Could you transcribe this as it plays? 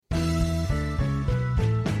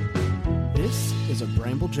is a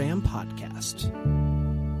Bramble Jam podcast.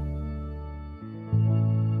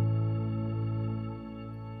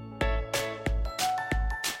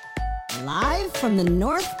 Live from the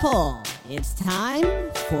North Pole, it's time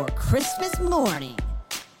for Christmas Morning,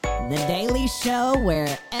 the daily show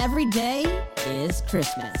where every day is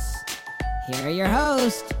Christmas. Here are your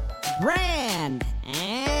hosts, Brand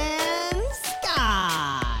and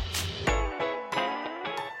Scott.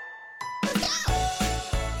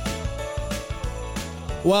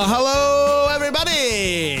 Well, hello,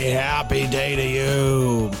 everybody. Happy day to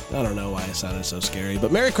you. I don't know why it sounded so scary,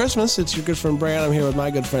 but Merry Christmas. It's your good friend, Brand. I'm here with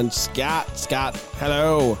my good friend, Scott. Scott,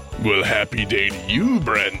 hello. Well, happy day to you,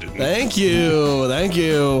 Brandon. Thank you. Thank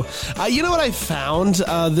you. You know what I found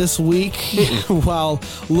this week while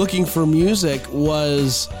looking for music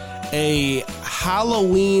was a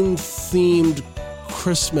Halloween-themed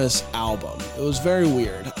Christmas album. It was very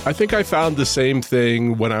weird. I think I found the same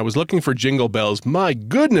thing when I was looking for Jingle Bells. My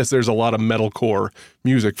goodness, there's a lot of metalcore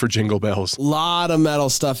music for Jingle Bells. A lot of metal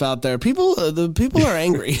stuff out there. The people are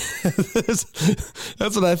angry.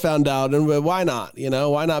 That's what I found out. And why not? You know,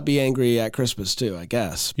 why not be angry at Christmas too, I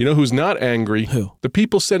guess. You know who's not angry? Who? The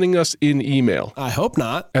people sending us in email. I hope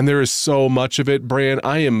not. And there is so much of it, Bran.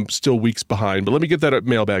 I am still weeks behind, but let me get that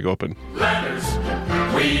mailbag open. Letters.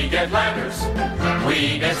 We get letters.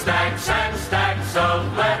 We get stacks and stacks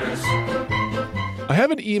of letters. I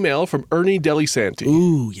have an email from Ernie Delisanti.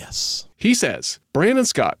 Ooh, yes. He says, Brandon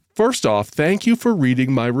Scott, first off, thank you for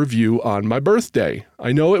reading my review on my birthday.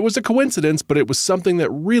 I know it was a coincidence, but it was something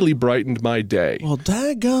that really brightened my day. Well,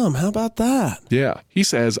 daggum, how about that? Yeah. He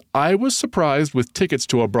says, I was surprised with tickets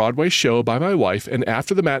to a Broadway show by my wife, and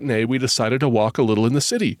after the matinee, we decided to walk a little in the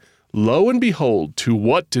city. Lo and behold, to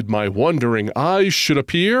what did my wondering eyes should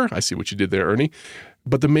appear? I see what you did there, Ernie.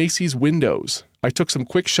 But the Macy's windows. I took some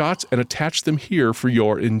quick shots and attached them here for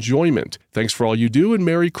your enjoyment. Thanks for all you do, and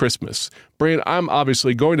Merry Christmas. Brian, I'm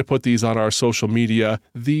obviously going to put these on our social media.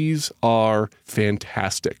 These are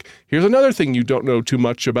fantastic. Here's another thing you don't know too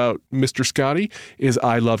much about Mr. Scotty, is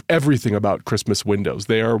I love everything about Christmas windows.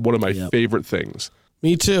 They are one of my favorite things.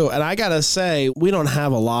 Me too. And I got to say, we don't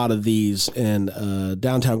have a lot of these in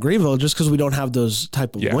downtown Greenville just because we don't have those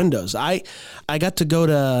type of windows. I got to go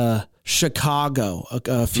to Chicago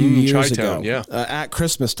a few years ago at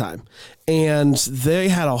Christmas time. And they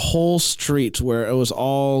had a whole street where it was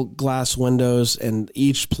all glass windows and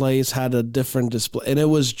each place had a different display. And it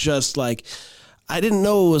was just like, I didn't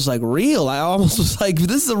know it was like real. I almost was like,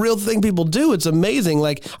 this is a real thing people do. It's amazing.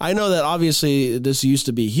 Like, I know that obviously this used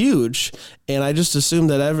to be huge, and I just assumed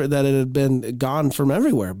that it had been gone from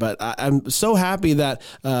everywhere. But I'm so happy that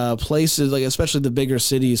places, like especially the bigger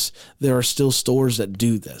cities, there are still stores that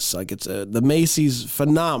do this. Like it's the Macy's,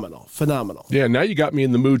 phenomenal. Yeah, now you got me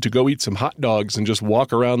in the mood to go eat some hot dogs and just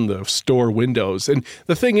walk around the store windows. And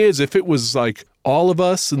the thing is, if it was like all of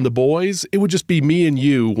us and the boys, it would just be me and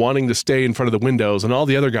you wanting to stay in front of the windows, and all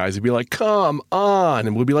the other guys would be like, come on,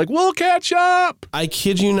 and we'd be like, we'll catch up. I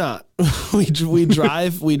kid you not. we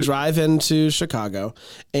drive into Chicago,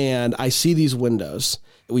 and I see these windows.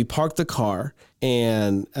 We park the car,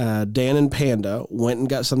 and Dan and Panda went and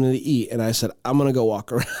got something to eat, and I said, I'm going to go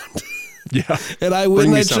walk around. Yeah. And I went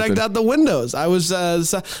and I checked out the windows. I was,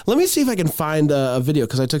 let me see if I can find a video,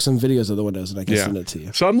 because I took some videos of the windows and I can send it to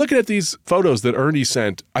you. So I'm looking at these photos that Ernie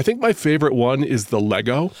sent. I think my favorite one is the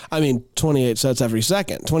Lego. I mean, 28 sets every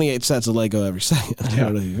second. 28 sets of Lego every second. I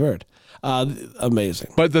don't know if you've heard.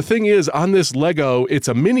 Amazing. But the thing is, on this Lego, it's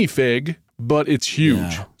a minifig, but it's huge.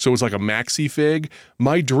 Yeah. So it's like a maxi fig.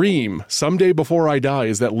 My dream, someday before I die,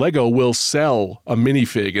 is that Lego will sell a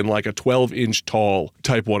minifig in like a 12-inch tall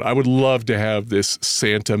type one. I would love to have this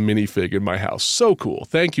Santa minifig in my house. So cool.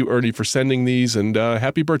 Thank you, Ernie, for sending these, and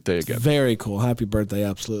happy birthday again. Very cool. Happy birthday,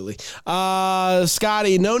 absolutely.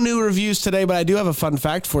 Scotty, no new reviews today, but I do have a fun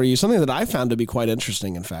fact for you, something that I found to be quite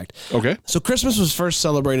interesting, in fact. Okay. So Christmas was first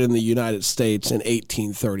celebrated in the United States in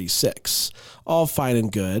 1836. All fine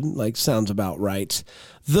and good, like sounds about right.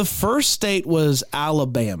 The first state was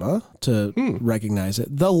Alabama, to recognize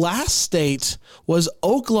it. The last state was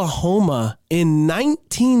Oklahoma in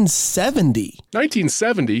 1970.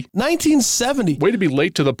 1970? 1970. Way to be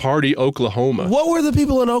late to the party, Oklahoma. What were the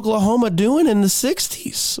people in Oklahoma doing in the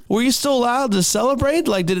 60s? Were you still allowed to celebrate?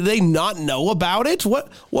 Like, did they not know about it?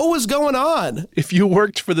 What was going on? If you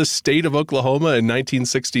worked for the state of Oklahoma in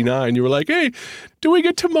 1969, you were like, hey, do we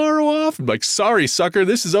get tomorrow off? I'm like, sorry, sucker,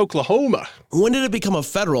 this is Oklahoma. When did it become a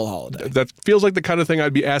federal holiday. That feels like the kind of thing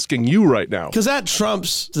I'd be asking you right now. Because that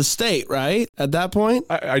trumps the state, right? At that point?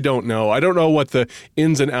 I don't know. I don't know what the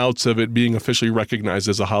ins and outs of it being officially recognized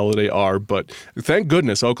as a holiday are, but thank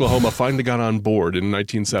goodness Oklahoma finally got on board in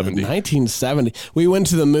 1970. 1970. We went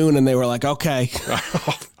to the moon and they were like, okay.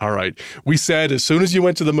 All right. We said as soon as you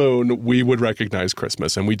went to the moon, we would recognize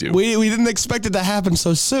Christmas, and we do. We didn't expect it to happen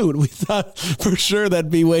so soon. We thought for sure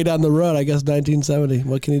that'd be way down the road. I guess 1970.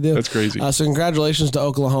 What can you do? That's crazy. So congratulations to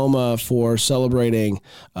Oklahoma for celebrating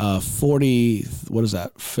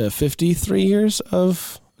 53 years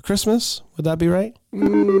of Christmas. Would that be right?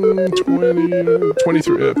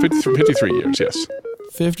 53 years, yes.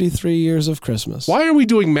 53 years of Christmas. Why are we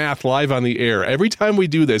doing math live on the air? Every time we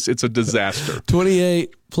do this, it's a disaster.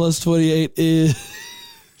 28 plus 28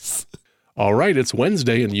 is... All right, it's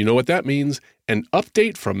Wednesday, and you know what that means. An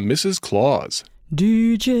update from Mrs. Claus.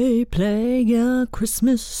 DJ, play a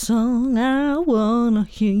Christmas song. I wanna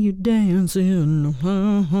hear you dancing.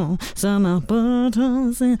 Santa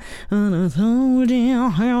buttons and I told you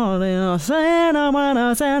how Santa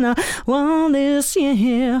want this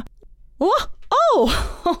year.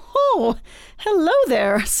 Oh, hello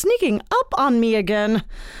there, sneaking up on me again.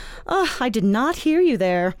 I did not hear you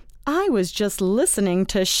there. I was just listening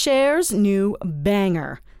to Cher's new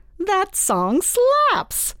banger. That song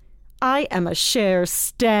slaps. I am a Cher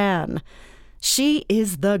stan. She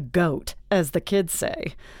is the GOAT, as the kids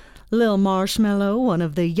say. Lil Marshmallow, one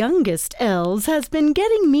of the youngest elves, has been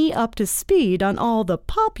getting me up to speed on all the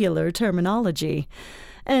popular terminology.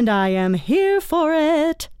 And I am here for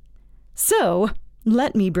it. So,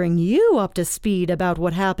 let me bring you up to speed about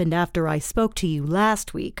what happened after I spoke to you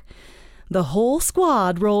last week. The whole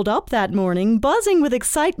squad rolled up that morning, buzzing with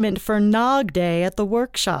excitement for Nog Day at the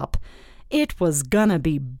workshop. It was gonna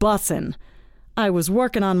be bussin'. I was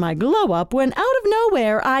working on my glow-up when out of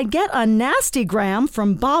nowhere I get a nasty gram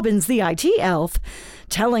from Bobbins the IT elf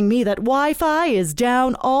telling me that Wi-Fi is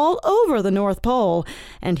down all over the North Pole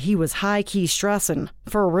and he was high-key stressin',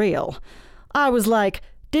 for real. I was like,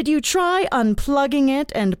 did you try unplugging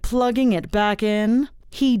it and plugging it back in?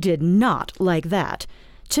 He did not like that.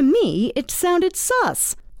 To me, it sounded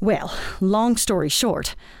sus. Well, long story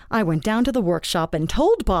short, I went down to the workshop and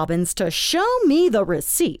told Bobbins to show me the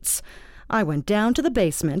receipts. I went down to the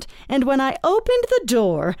basement, and when I opened the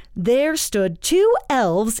door, there stood 2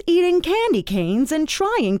 elves eating candy canes and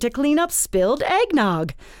trying to clean up spilled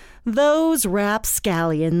eggnog. Those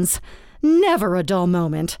rapscallions. Never a dull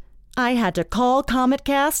moment. I had to call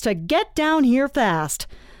CometCast to get down here fast.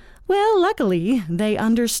 Well, luckily, they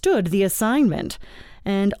understood the assignment,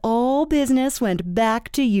 and all business went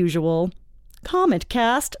back to usual.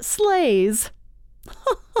 CometCast slays.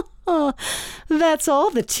 That's all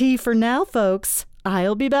the tea for now, folks.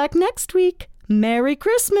 I'll be back next week. Merry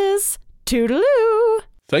Christmas. Toodaloo.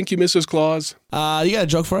 Thank you, Mrs. Claus. You got a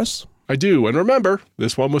joke for us? I do, and remember,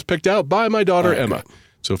 this one was picked out by my daughter, Emma.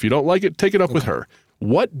 So if you don't like it, take it up with her.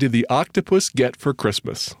 What did the octopus get for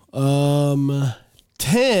Christmas?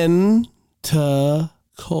 10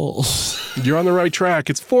 tentacles. You're on the right track.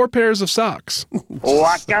 It's 4 pairs of socks.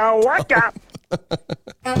 Waka waka.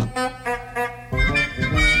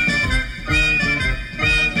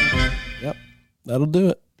 Yep, that'll do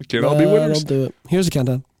it. It can't all be winners. That'll do it. Here's a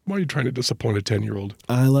countdown. Why are you trying to disappoint a 10-year-old?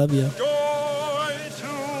 I love you. Joy to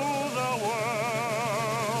the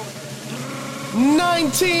world.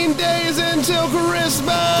 19 days until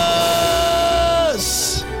Christmas.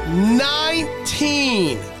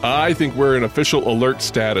 19. I think we're in official alert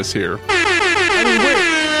status here.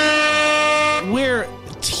 We're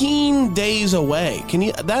teen days away.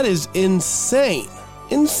 That is insane.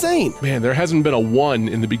 Insane. Man, there hasn't been a 1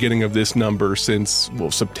 in the beginning of this number since,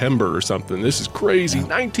 September or something. This is crazy. Yeah.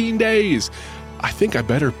 19 days. I think I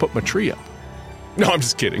better put my tree up. No, I'm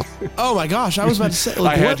just kidding. Oh my gosh, I was about to say.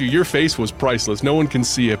 I had you. Your face was priceless. No one can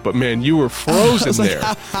see it, but man, you were frozen there.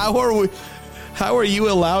 How are you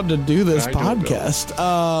allowed to do this podcast?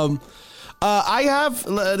 I have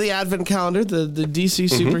the Advent calendar, the DC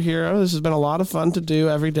superhero. This has been a lot of fun to do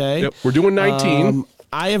every day. Yep, we're doing 19.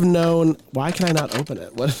 I have known. Why can I not open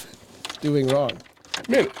it? What am I doing wrong?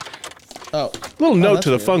 Man. Oh. Little note to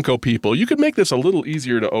the Funko people. You could make this a little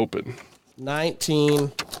easier to open.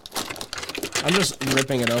 19. I'm just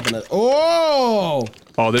ripping it open. Oh!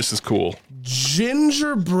 Oh, this is cool.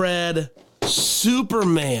 Gingerbread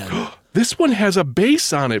Superman. This one has a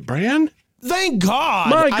base on it, Bran. Thank God.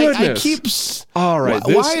 My goodness. I keep... All right.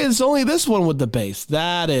 Why is only this one with the base?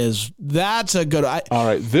 That's a good... All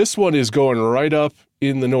right. This one is going right up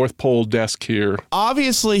in the North Pole desk here.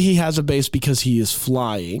 Obviously, he has a base because he is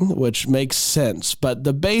flying, which makes sense. But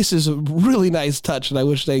the base is a really nice touch, and I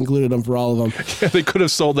wish they included them for all of them. Yeah, they could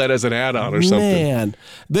have sold that as an add-on or something. Man,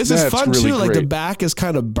 this is fun really too. Like great. the back is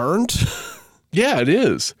kind of burnt Yeah, it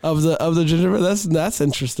is. of the gingerbread. That's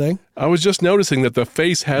interesting. I was just noticing that the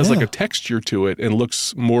face has like a texture to it and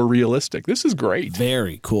looks more realistic. This is great.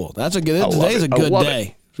 Very cool. That's a good. love Today's a it. I good love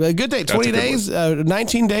day. A good day. 20 a good days,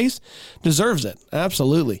 19 days, deserves it.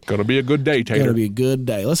 Absolutely. Gonna be a good day, Tater. Gonna be a good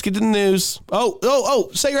day. Let's get to the news. Oh!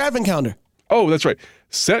 Set your advent calendar. Oh, that's right.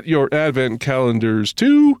 Set your advent calendars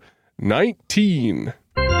to 19.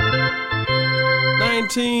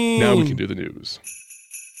 19. Now we can do the news.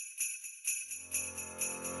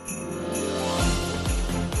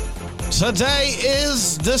 Today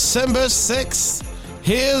is December 6th.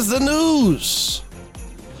 Here's the news.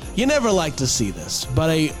 You never like to see this, but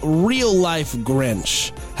a real-life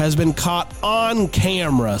Grinch has been caught on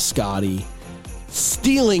camera, Scotty,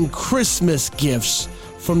 stealing Christmas gifts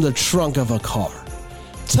from the trunk of a car.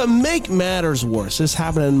 To make matters worse, this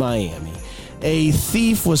happened in Miami. A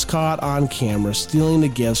thief was caught on camera stealing the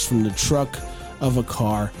gifts from the trunk of a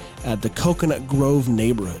car at the Coconut Grove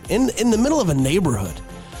neighborhood. In the middle of a neighborhood.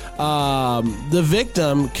 The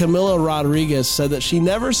victim, Camila Rodriguez, said that she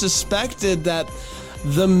never suspected that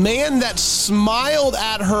the man that smiled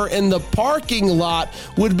at her in the parking lot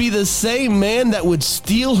would be the same man that would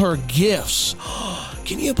steal her gifts.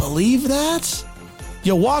 Can you believe that?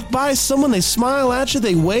 You walk by someone, they smile at you,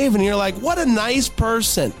 they wave, and you're like, what a nice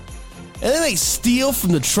person. And then they steal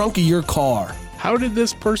from the trunk of your car. How did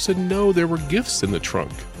this person know there were gifts in the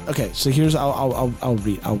trunk? Okay, so here's I'll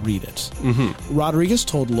read it. Mm-hmm. Rodriguez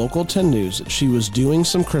told Local 10 News that she was doing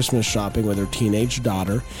some Christmas shopping with her teenage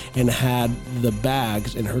daughter and had the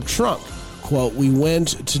bags in her trunk. Quote, we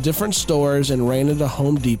went to different stores and ran into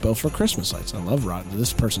Home Depot for Christmas lights. I love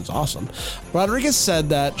this person's awesome. Rodriguez said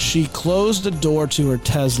that she closed the door to her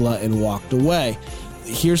Tesla and walked away.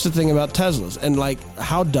 Here's the thing about Teslas, and like,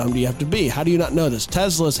 how dumb do you have to be? How do you not know this?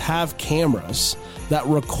 Teslas have cameras that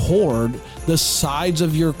record the sides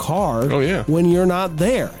of your car when you're not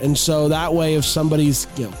there. And so that way, if somebody's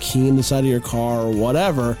keying the side of your car or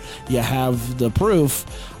whatever, you have the proof.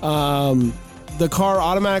 The car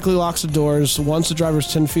automatically locks the doors once the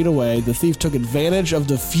driver's 10 feet away. The thief took advantage of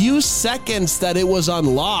the few seconds that it was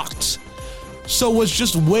unlocked. So was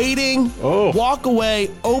just waiting, walk away,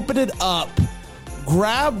 open it up,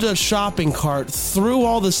 grabbed a shopping cart, threw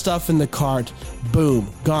all the stuff in the cart, boom,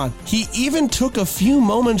 gone. He even took a few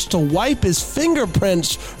moments to wipe his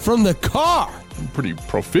fingerprints from the car. Pretty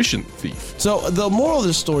proficient thief. So the moral of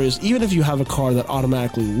this story is, even if you have a car that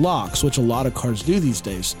automatically locks, which a lot of cars do these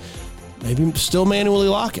days, maybe still manually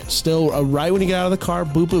lock it. Still, right when you get out of the car,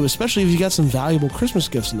 boop, boop, especially if you got some valuable Christmas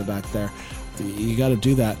gifts in the back there. You got to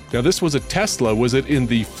do that. Now, this was a Tesla. Was it in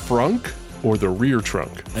the frunk or the rear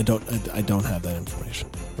trunk? I don't have that information.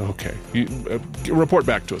 Okay. Report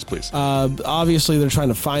back to us, please. Obviously, they're trying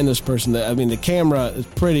to find this person. I mean, the camera is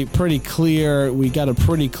pretty clear. We got a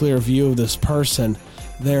pretty clear view of this person.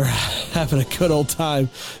 They're having a good old time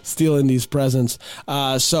stealing these presents.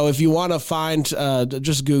 So if you want to find,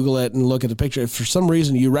 just Google it and look at the picture. If for some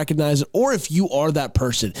reason you recognize it, or if you are that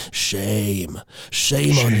person, shame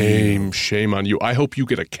on you. Shame on you. I hope you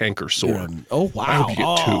get a canker sore. Oh, wow. I hope you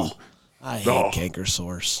get two. I hate canker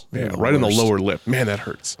sores. Yeah, right in the lower lip. Man, that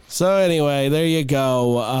hurts. So anyway, there you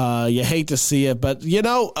go. You hate to see it, but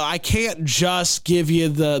I can't just give you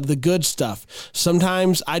the good stuff.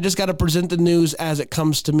 Sometimes I just got to present the news as it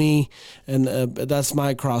comes to me, and that's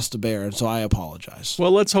my cross to bear, and so I apologize.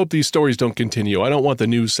 Well, let's hope these stories don't continue. I don't want the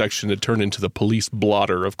news section to turn into the police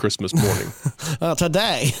blotter of Christmas morning.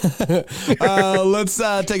 Today. Let's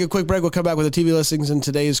take a quick break. We'll come back with the TV listings in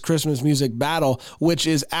today's Christmas music battle, which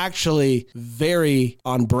is actually very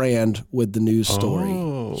on brand with the news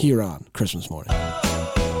story here on Christmas morning.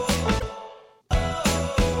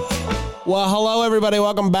 Well, hello, everybody.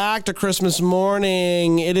 Welcome back to Christmas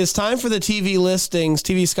morning. It is time for the TV listings.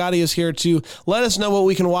 TV Scotty is here to let us know what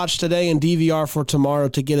we can watch today and DVR for tomorrow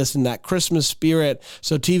to get us in that Christmas spirit.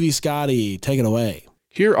 So TV Scotty, take it away.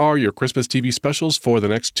 Here are your Christmas TV specials for the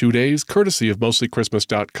next 2 days, courtesy of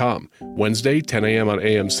MostlyChristmas.com. Wednesday, 10 a.m. on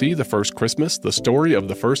AMC, The First Christmas, The Story of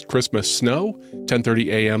the First Christmas Snow. 10:30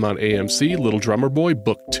 a.m. on AMC, Little Drummer Boy,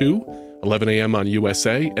 Book 2. 11 a.m. on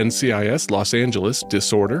USA, NCIS, Los Angeles,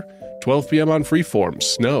 Disorder. 12 p.m. on Freeform,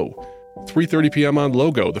 Snow. 3:30 p.m. on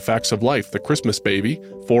Logo, The Facts of Life, The Christmas Baby.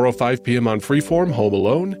 4:05 p.m. on Freeform, Home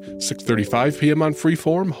Alone. 6:35 p.m. on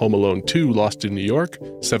Freeform, Home Alone 2, Lost in New York.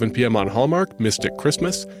 7 p.m. on Hallmark, Mystic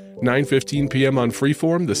Christmas. 9:15 p.m. on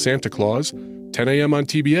Freeform, The Santa Claus. 10 a.m. on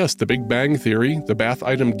TBS, The Big Bang Theory, The Bath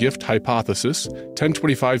Item Gift Hypothesis.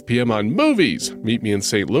 10:25 p.m. on Movies, Meet Me in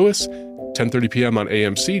St. Louis. 10:30 p.m. on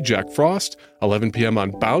AMC, Jack Frost. 11 p.m.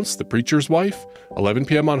 on Bounce, The Preacher's Wife. 11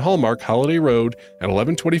 p.m. on Hallmark, Holiday Road. And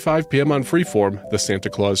 11:25 p.m. on Freeform, The Santa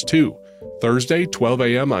Claus 2. Thursday, 12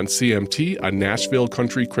 a.m. on CMT, A Nashville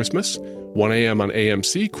Country Christmas. 1 a.m. on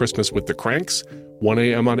AMC, Christmas with the Cranks. 1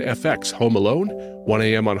 a.m. on FX, Home Alone. 1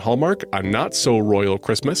 a.m. on Hallmark, A Not So Royal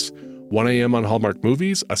Christmas. 1 a.m. on Hallmark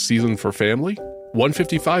Movies, A Season for Family.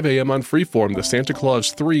 1:55 a.m. on Freeform, The Santa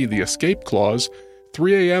Claus 3, The Escape Clause.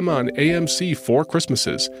 3 a.m. on AMC, Four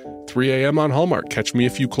Christmases. 3 a.m. on Hallmark, Catch Me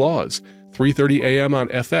If You Claus. 3:30 a.m. on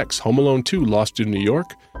FX, Home Alone 2, Lost in New York.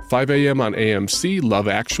 5 a.m. on AMC, Love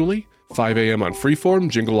Actually. 5 a.m. on Freeform,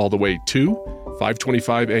 Jingle All the Way 2.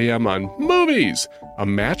 5:25 a.m. on Movies, A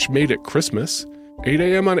Match Made at Christmas. 8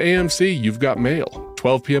 a.m. on AMC, You've Got Mail.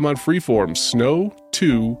 12 p.m. on Freeform, Snow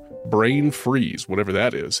 2, Brain Freeze, whatever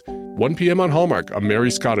that is. 1 p.m. on Hallmark, A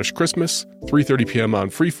Merry Scottish Christmas. 3:30 p.m. on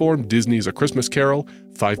Freeform, Disney's A Christmas Carol.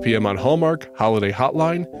 5 p.m. on Hallmark, Holiday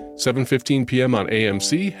Hotline. 7:15 p.m. on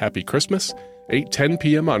AMC, Happy Christmas. 8:10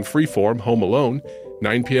 p.m. on Freeform, Home Alone.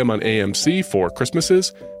 9 p.m. on AMC, Four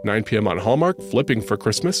Christmases. 9 p.m. on Hallmark, Flipping for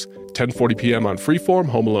Christmas. 10:40 p.m. on Freeform,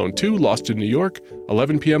 Home Alone 2, Lost in New York.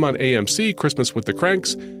 11 p.m. on AMC, Christmas with the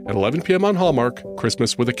Cranks. And 11 p.m. on Hallmark,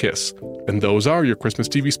 Christmas with a Kiss. And those are your Christmas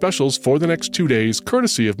TV specials for the next 2 days,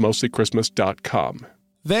 courtesy of mostlychristmas.com.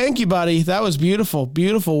 Thank you, buddy. That was beautiful.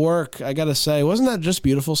 Beautiful work, I got to say. Wasn't that just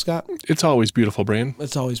beautiful, Scott? It's always beautiful, Brian.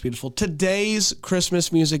 It's always beautiful. Today's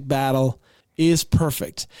Christmas music battle is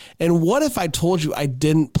perfect. And what if I told you I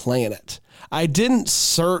didn't plan it? I didn't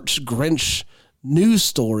search Grinch news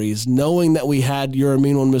stories knowing that we had You're a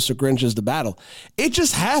Mean One, Mr. Grinch as the battle. It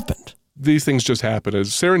just happened. These things just happen as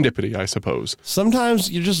serendipity, I suppose.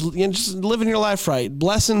 Sometimes you're just living your life right.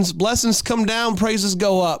 Blessings come down, praises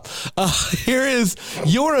go up. Here is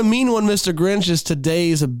You're a Mean One, Mr. Grinch is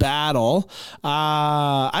today's battle.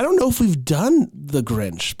 I don't know if we've done the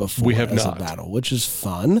Grinch before. We have as not. A battle, which is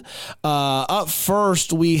fun. Up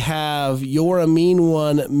first, we have You're a Mean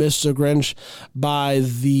One, Mr. Grinch by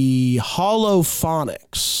the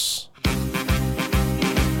Holophonics.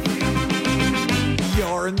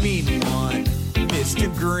 You're a mean one, Mr.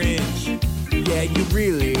 Grinch. Yeah, you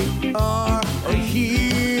really are a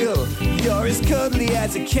heel. You're as cuddly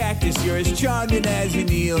as a cactus, you're as charming as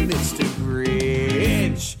an eel, Mr.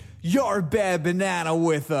 Grinch. You're a bad banana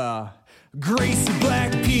with a greasy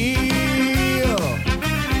black peel.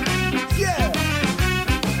 Yeah!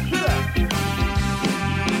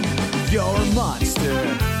 You're a monster,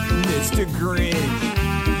 Mr.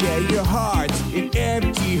 Grinch. Yeah, your heart's an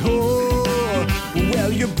empty hole.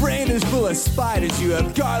 Well, your brain is full of spiders. You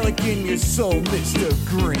have garlic in your soul, Mr.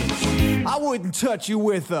 Grinch. I wouldn't touch you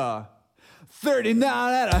with a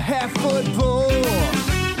 39.5-foot pole.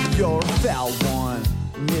 You're a foul one,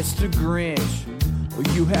 Mr. Grinch. Well,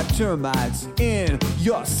 you have termites in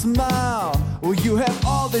your smile. Well, you have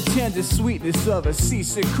all the tender sweetness of a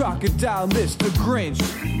seasick crocodile, Mr. Grinch.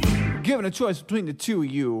 Given a choice between the two of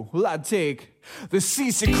you, well, I'd take the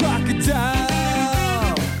seasick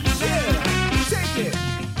crocodile. Yeah, take it.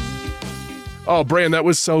 Oh, Brian, that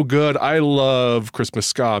was so good. I love Christmas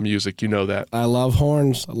ska music. You know that. I love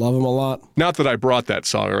horns. I love them a lot. Not that I brought that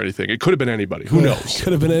song or anything. It could have been anybody. Who knows?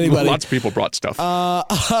 Could have been anybody. Lots of people brought stuff.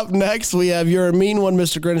 Up next, we have You're a Mean One,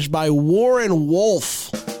 Mr. Grinch by Warren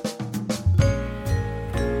Wolf.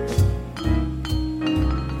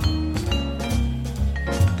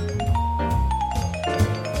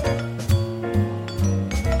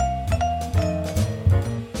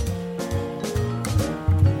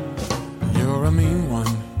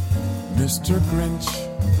 Mr. Grinch,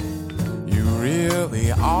 you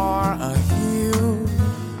really are a heel.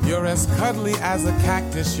 You're as cuddly as a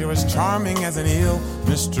cactus, you're as charming as an eel,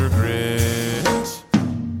 Mr. Grinch.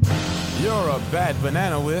 You're a bad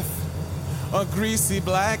banana with a greasy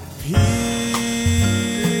black peel.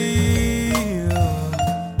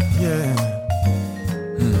 Yeah.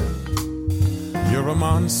 You're a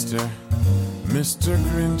monster, Mr.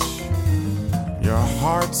 Grinch. Your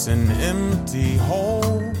heart's an empty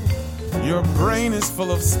hole. Your brain is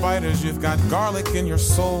full of spiders. You've got garlic in your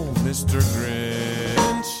soul, Mr.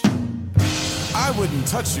 Grinch. I wouldn't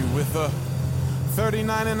touch you with a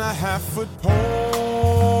 39.5-foot pole.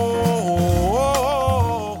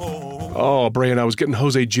 Oh, Brian, I was getting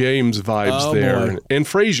Jose James vibes there. Boy. And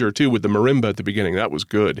Frasier, too, with the marimba at the beginning. That was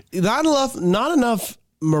good. Not enough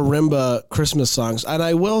marimba Christmas songs. And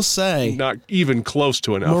I will say, Not even close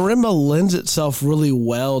to enough. marimba lends itself really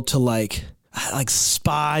well to like like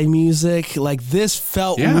spy music. Like this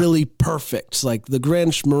felt really perfect. Like the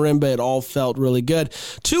Grinch, marimba, it all felt really good.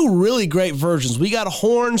 Two really great versions. We got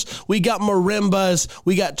horns, we got marimbas,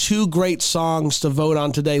 we got two great songs to vote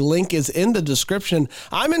on today. Link is in the description.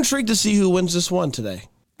 I'm intrigued to see who wins this one today.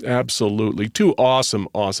 Absolutely. Two awesome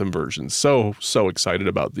versions. So excited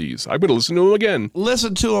about these. I'm going to listen to them again.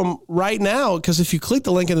 Listen to them right now, because if you click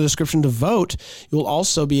the link in the description to vote, you'll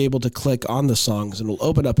also be able to click on the songs and it'll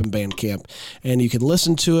open up in Bandcamp and you can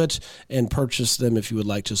listen to it and purchase them if you would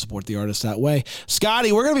like to support the artist that way.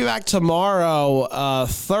 Scotty, we're going to be back tomorrow,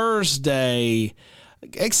 Thursday.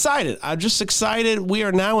 Excited. I'm just excited. We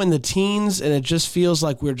are now in the teens, and it just feels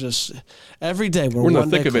like we're just every day. We're in the one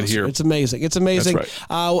thick day of it closer. here. It's amazing. It's amazing. That's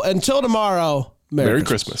right. Until tomorrow, Merry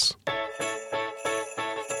Christmas.